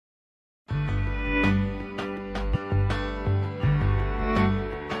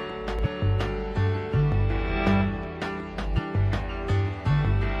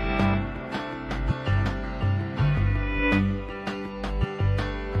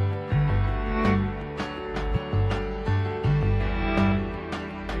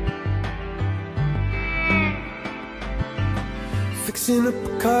Fixing up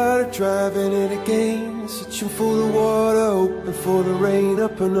a car, driving it again, searching for the water, hoping for the rain.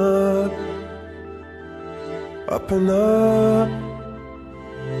 Up and up, up and up.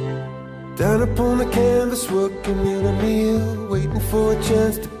 Down upon the canvas, working in a meal, waiting for a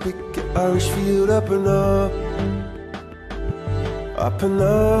chance to pick your Irish field. Up and up, up and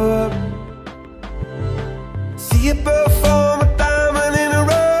up. See a bird form a diamond in a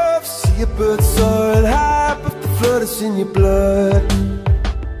rough. See a bird soaring high, but the flood is in your blood.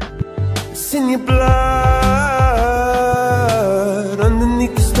 It's in your blood.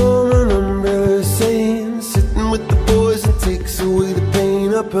 Underneath the storm, an umbrella is saying, sitting with the boys, it takes away the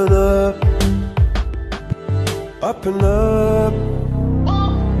pain. Up and up, up and up.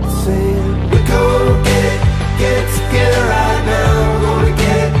 Saying, we're gonna get it together right now. We're gonna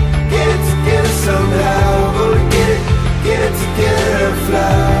get it together somehow. We're gonna get it together and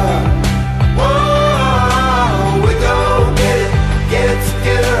fly. Whoa, we're gonna get it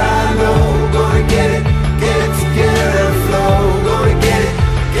together, I know. We're gonna get it together and flow. We're gonna get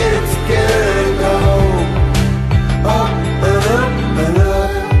it together and go up and up and up.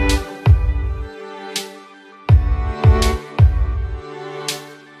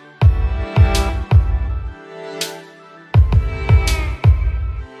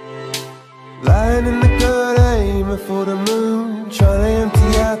 Lying in the gutter, aiming for the moon, trying to empty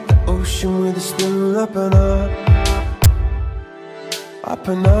out the ocean with a spoon. Up and up, up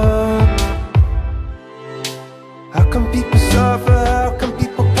and up. How come people suffer? How come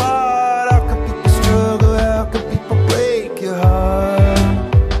people part? How come people struggle? How come people break your heart?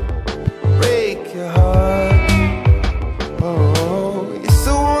 Break your heart. Oh, yes I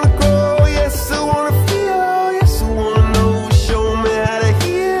wanna grow, yes I wanna feel, yes I wanna know. Show me how to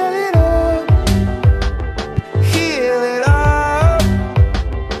heal it up, heal it up.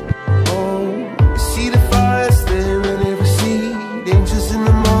 Oh, you see the fire staring in every seed, angels in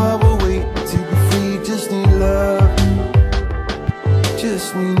the marble waiting to be free. Just need love,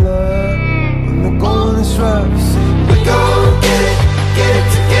 just need love. When the going is rough, say we're gonna get it